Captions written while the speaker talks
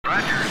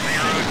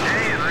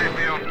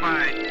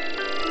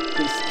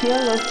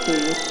Scale of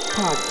Faith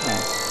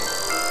podcast.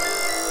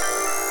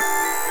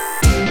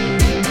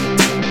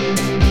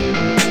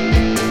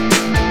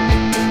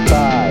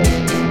 5,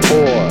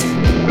 4,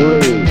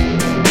 3,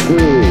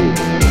 2,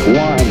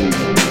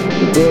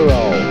 1, 0.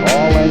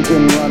 All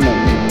engine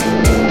running.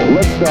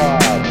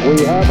 Liftoff. We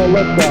have a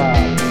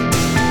liftoff.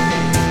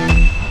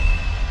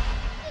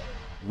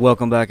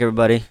 Welcome back,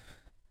 everybody,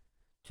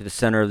 to the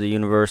center of the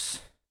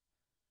universe,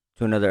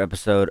 to another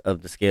episode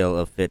of the Scale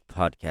of Fit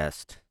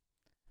podcast.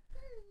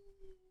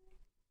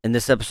 In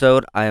this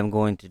episode, I am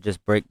going to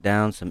just break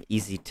down some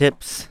easy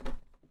tips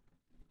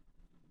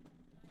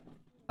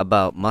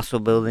about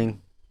muscle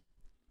building,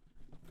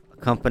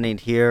 accompanied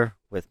here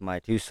with my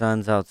two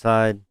sons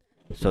outside,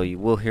 so you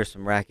will hear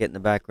some racket in the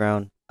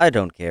background. I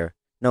don't care.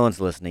 No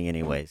one's listening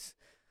anyways.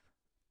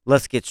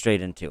 Let's get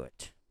straight into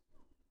it.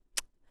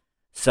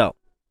 So,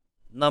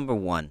 number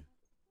 1,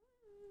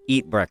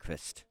 eat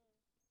breakfast.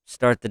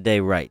 Start the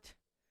day right.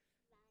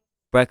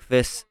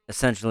 Breakfast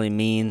essentially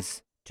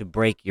means to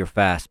break your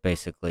fast,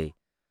 basically.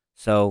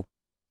 So,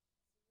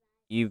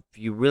 if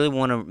you really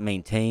want to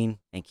maintain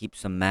and keep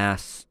some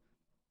mass,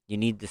 you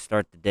need to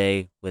start the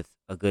day with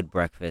a good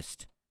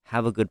breakfast.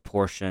 Have a good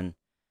portion,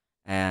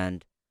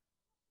 and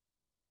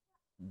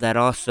that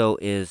also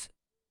is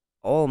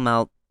all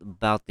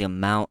about the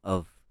amount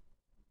of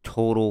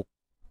total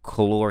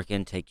caloric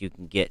intake you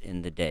can get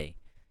in the day.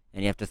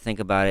 And you have to think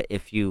about it.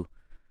 If you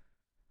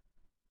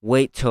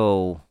wait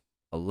till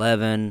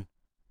 11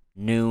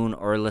 noon,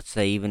 or let's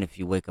say even if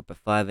you wake up at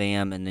 5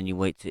 a.m. and then you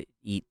wait to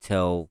eat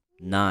till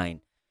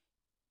 9,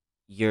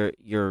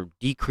 you're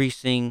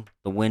decreasing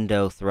the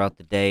window throughout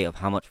the day of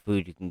how much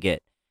food you can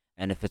get.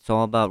 And if it's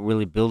all about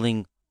really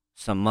building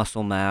some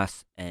muscle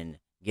mass and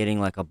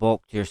getting like a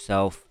bulk to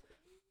yourself,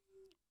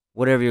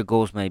 whatever your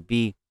goals may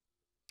be,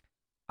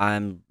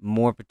 I'm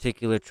more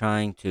particular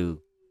trying to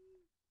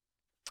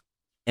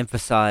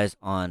emphasize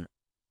on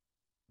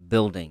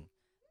building.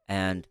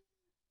 And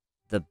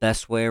the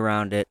best way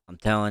around it, I'm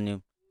telling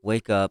you,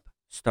 wake up,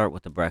 start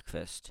with the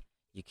breakfast.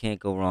 You can't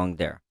go wrong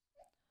there.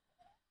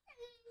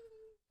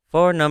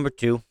 For number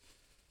 2,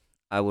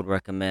 I would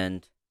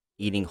recommend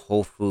eating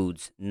whole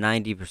foods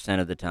 90%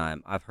 of the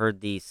time. I've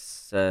heard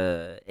these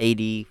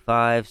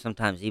 85,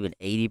 sometimes even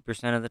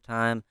 80% of the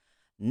time.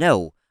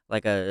 No,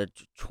 like a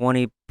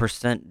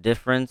 20%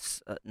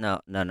 difference.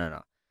 No, no, no,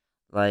 no.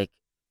 Like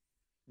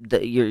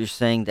you're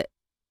saying that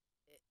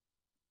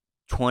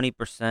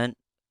 20%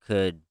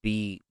 could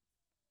be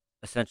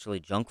essentially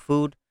junk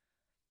food.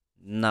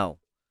 No,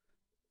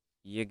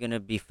 you're gonna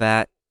be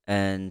fat,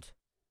 and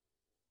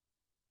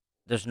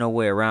there's no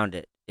way around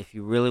it. If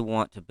you really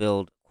want to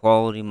build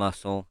quality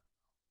muscle,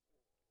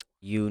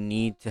 you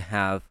need to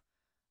have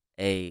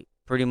a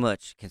pretty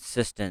much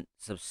consistent,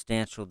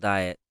 substantial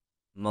diet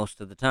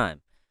most of the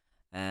time.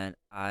 And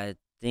I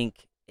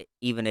think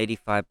even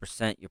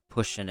 85%, you're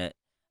pushing it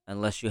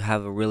unless you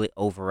have a really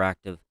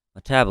overactive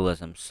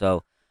metabolism.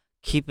 So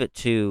keep it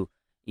to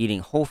eating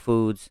whole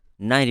foods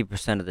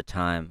 90% of the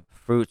time: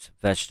 fruits,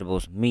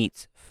 vegetables,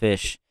 meats,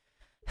 fish,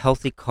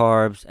 healthy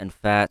carbs and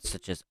fats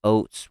such as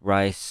oats,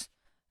 rice,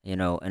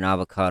 and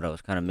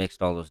avocados. Kind of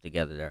mixed all those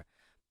together there.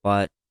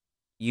 But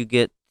you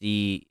get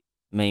the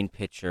main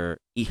picture.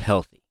 Eat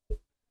healthy.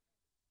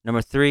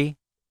 Number 3,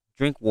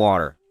 drink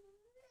water.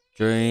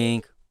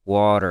 Drink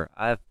water.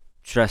 I've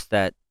stressed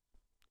that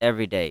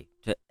every day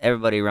to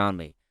everybody around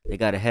me. They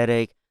got a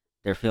headache,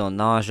 they're feeling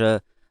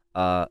nausea,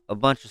 a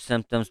bunch of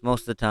symptoms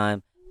most of the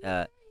time.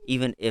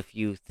 Even if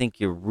you think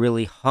you're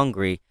really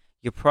hungry,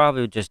 you're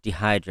probably just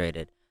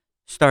dehydrated.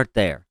 Start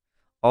there.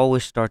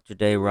 Always start your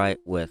day right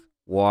with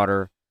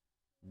water,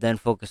 then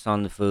focus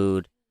on the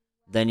food,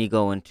 then you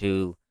go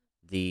into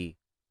the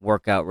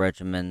workout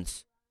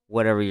regimens,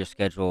 whatever your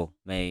schedule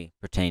may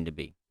pertain to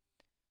be.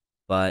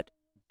 But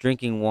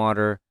drinking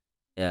water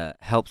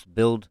helps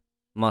build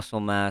muscle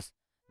mass.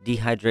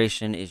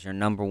 Dehydration is your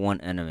number one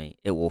enemy.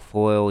 It will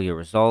foil your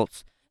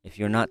results. If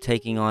you're not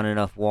taking on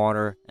enough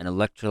water and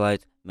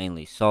electrolytes,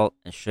 mainly salt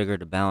and sugar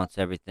to balance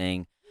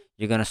everything,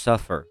 you're going to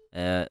suffer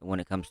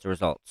when it comes to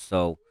results.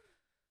 So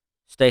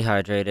stay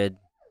hydrated.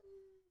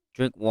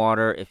 Drink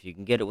water if you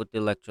can get it with the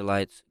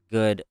electrolytes.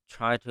 Good.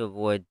 Try to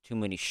avoid too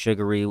many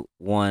sugary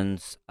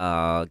ones,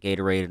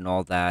 Gatorade and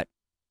all that,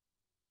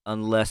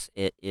 unless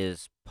it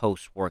is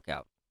post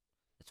workout.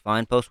 It's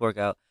fine post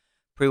workout.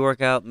 Pre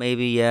workout,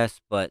 maybe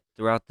yes, but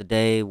throughout the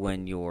day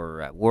when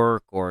you're at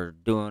work or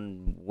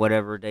doing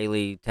whatever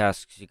daily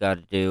tasks you got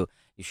to do,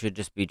 you should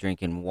just be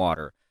drinking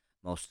water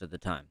most of the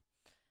time.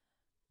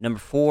 Number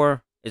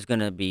 4 is going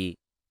to be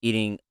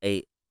eating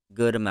a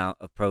good amount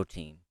of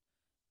protein.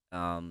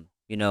 Um,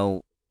 you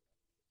know,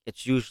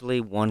 it's usually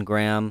 1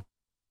 gram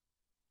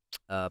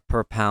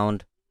per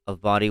pound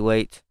of body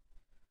weight,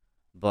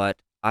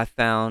 but I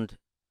found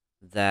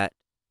that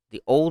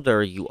the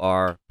older you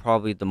are,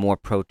 probably the more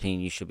protein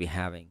you should be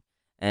having.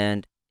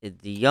 And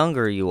the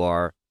younger you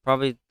are,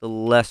 probably the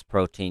less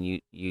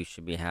protein you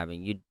should be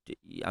having.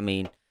 I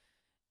mean,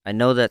 I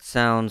know that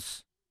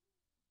sounds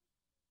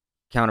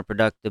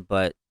counterproductive,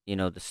 but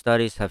the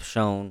studies have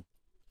shown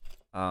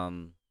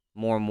um,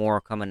 more and more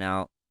coming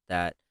out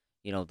that,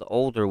 the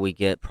older we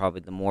get,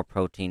 probably the more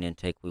protein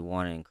intake we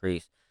want to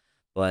increase.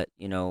 But,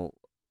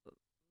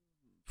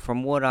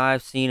 from what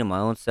I've seen in my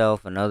own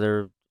self and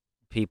other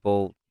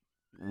people,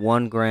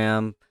 1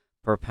 gram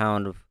per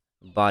pound of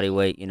body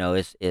weight,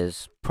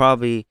 is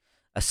probably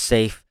a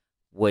safe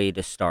way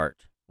to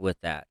start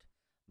with that.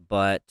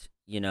 But,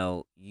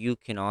 you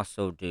can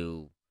also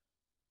do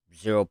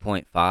zero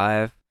point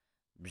 0.5,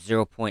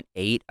 zero point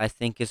 0.8, I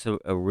think is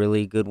a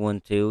really good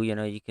one too.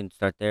 You can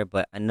start there,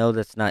 but I know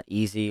that's not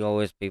easy.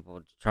 Always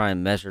people try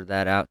and measure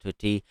that out to a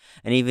T.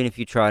 And even if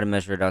you try to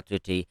measure it out to a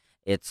T,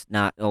 it's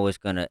not always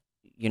going to,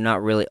 you're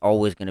not really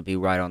always going to be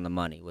right on the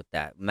money with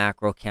that.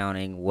 Macro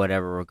counting,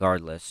 whatever,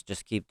 regardless.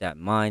 Just keep that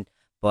in mind.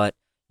 But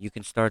you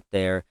can start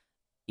there.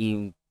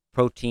 Eating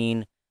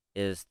protein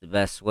is the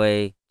best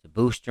way to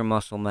boost your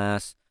muscle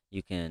mass.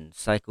 You can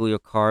cycle your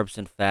carbs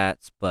and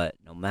fats, but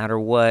no matter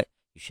what,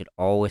 you should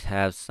always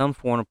have some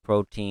form of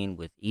protein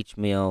with each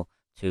meal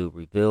to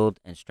rebuild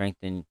and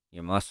strengthen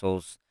your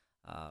muscles,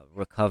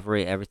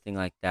 recovery, everything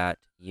like that.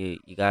 You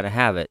got to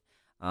have it.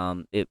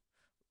 It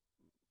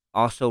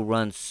also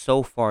runs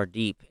so far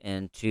deep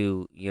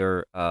into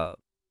your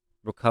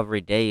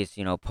recovery days.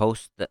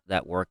 Post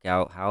that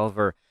workout.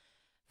 However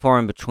far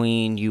in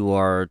between you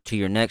are to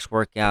your next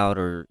workout,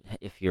 or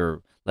if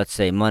you're, let's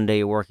say, Monday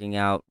you're working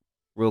out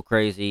real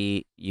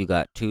crazy, you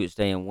got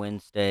Tuesday and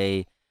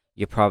Wednesday,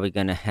 you're probably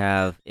going to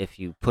have, if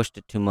you pushed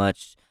it too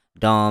much,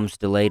 DOMS,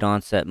 delayed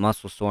onset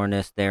muscle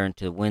soreness, there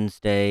into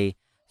Wednesday.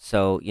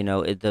 So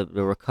the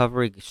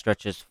recovery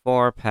stretches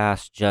far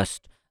past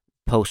just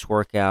post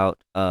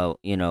workout,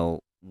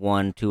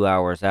 1-2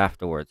 hours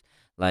afterwards.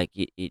 Like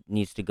it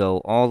needs to go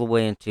all the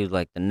way into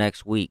like the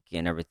next week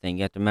and everything.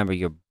 You have to remember,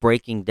 you're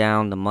breaking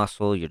down the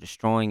muscle, you're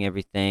destroying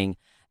everything,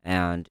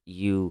 and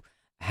you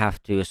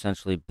have to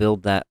essentially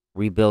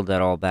rebuild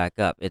that all back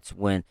up. It's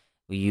when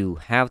you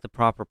have the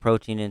proper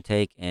protein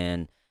intake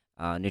and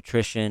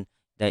nutrition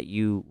that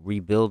you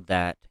rebuild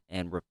that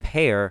and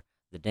repair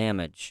the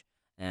damage.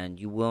 And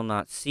you will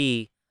not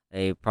see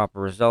a proper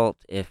result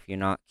if you're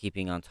not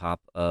keeping on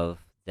top of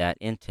that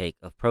intake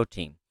of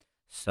protein.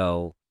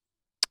 So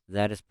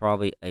that is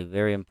probably a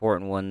very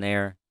important one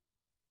there.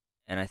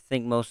 And I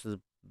think most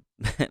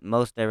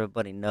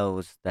everybody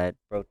knows that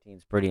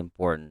protein's pretty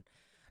important.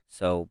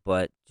 So,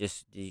 but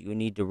just you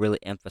need to really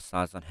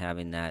emphasize on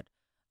having that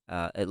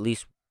at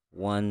least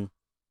one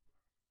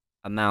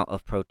amount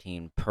of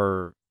protein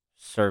per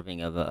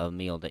serving of a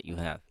meal that you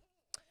have.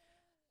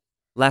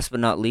 Last but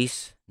not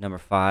least, number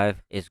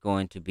 5 is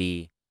going to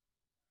be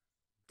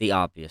the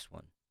obvious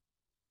one: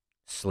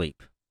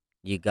 sleep.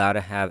 You got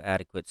to have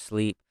adequate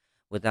sleep.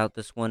 Without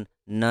this one,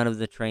 none of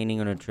the training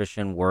or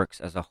nutrition works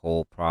as a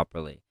whole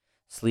properly.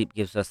 Sleep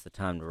gives us the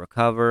time to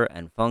recover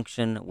and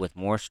function with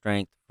more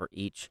strength for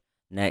each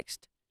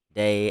next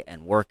day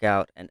and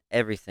workout and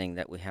everything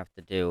that we have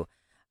to do.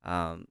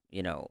 Um,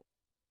 you know,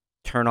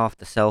 Turn off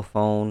the cell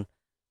phone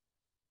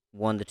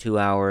 1 to 2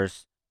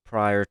 hours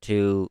prior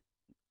to,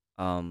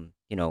 um,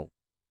 you know,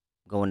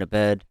 going to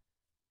bed.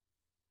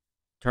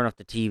 Turn off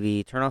the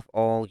TV, turn off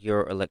all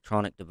your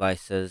electronic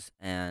devices,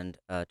 and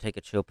take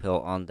a chill pill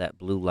on that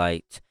blue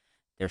light.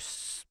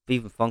 There's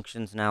even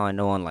functions now, I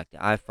know, on like the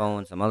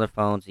iPhone, some other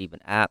phones, even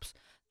apps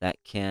that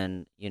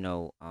can,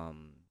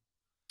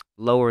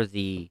 lower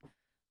the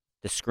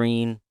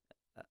screen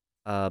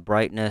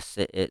brightness.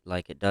 It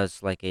like it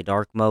does like a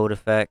dark mode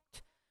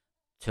effect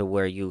to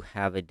where you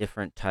have a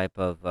different type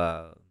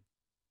of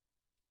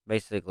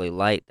basically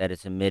light that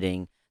is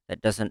emitting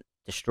that doesn't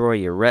destroy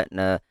your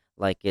retina,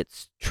 like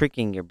it's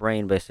tricking your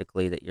brain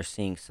basically that you're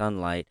seeing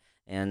sunlight,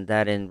 and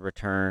that in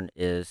return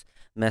is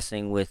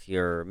messing with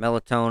your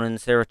melatonin,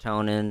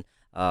 serotonin,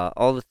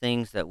 all the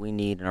things that we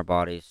need in our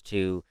bodies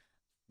to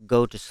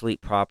go to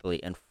sleep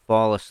properly and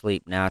fall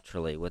asleep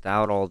naturally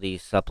without all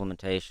these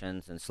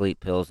supplementations and sleep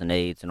pills and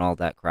aids and all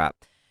that crap.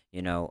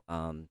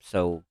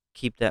 So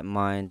keep that in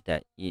mind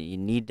that you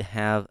need to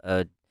have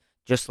a,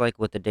 just like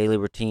with the daily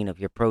routine of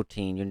your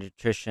protein, your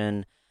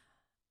nutrition,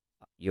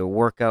 your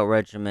workout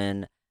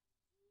regimen,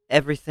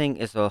 everything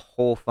is a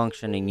whole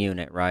functioning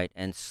unit, right?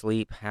 And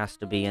sleep has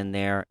to be in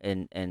there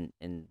and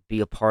be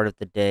a part of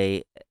the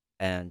day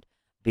and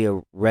be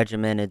a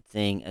regimented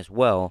thing as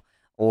well.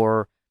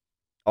 Or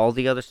all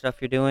the other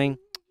stuff you're doing,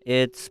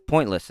 it's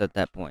pointless at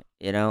that point.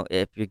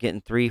 If you're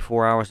getting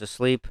 3-4 hours of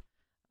sleep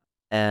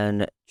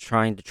and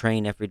trying to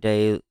train every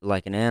day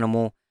like an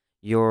animal,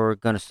 you're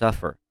going to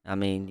suffer. I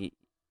mean,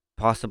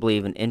 possibly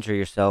even injure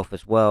yourself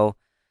as well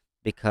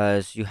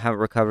because you haven't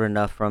recovered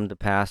enough from the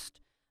past,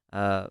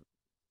 uh,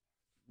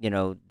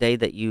 day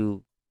that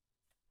you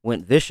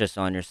went vicious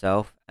on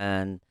yourself,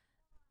 and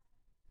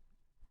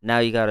now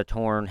you got a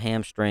torn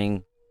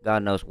hamstring,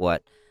 God knows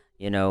what.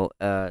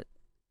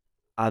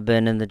 I've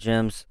been in the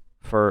gyms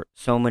for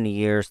so many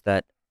years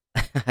that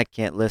I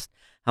can't list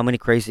how many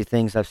crazy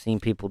things I've seen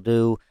people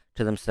do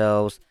to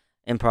themselves,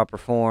 improper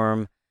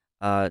form,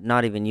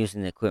 not even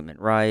using the equipment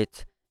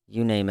right,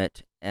 you name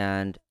it.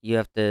 And you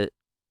have to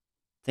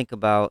think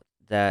about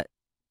that.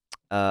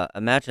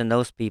 Imagine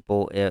those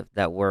people if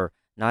that were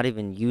not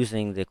even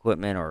using the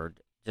equipment or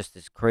just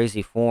these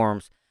crazy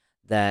forms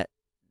that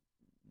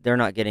they're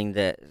not getting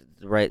the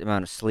right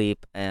amount of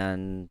sleep,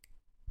 and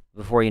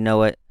before you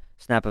know it,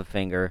 snap of a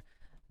finger,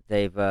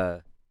 they've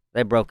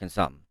broken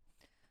something.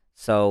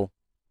 So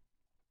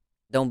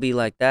don't be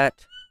like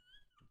that.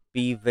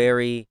 Be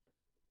very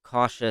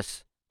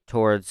cautious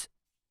towards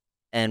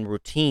and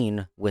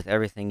routine with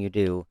everything you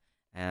do,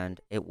 and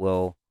it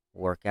will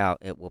work out.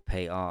 It will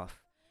pay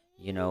off.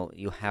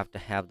 You have to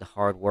have the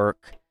hard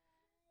work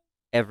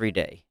every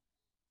day.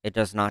 It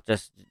does not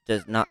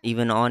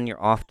even on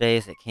your off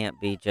days. It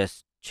can't be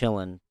just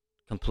chilling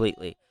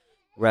completely.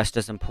 Rest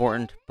is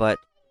important, but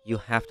you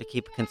have to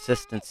keep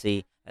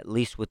consistency at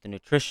least with the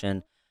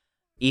nutrition,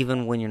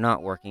 even when you're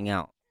not working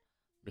out,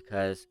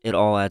 because it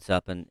all adds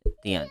up in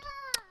the end.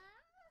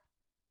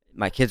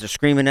 My kids are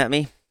screaming at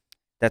me.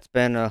 That's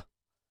been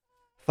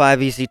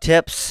 5 easy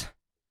tips.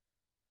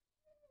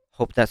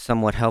 Hope that's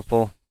somewhat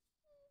helpful.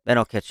 Then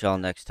I'll catch y'all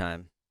next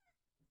time.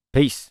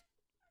 Peace.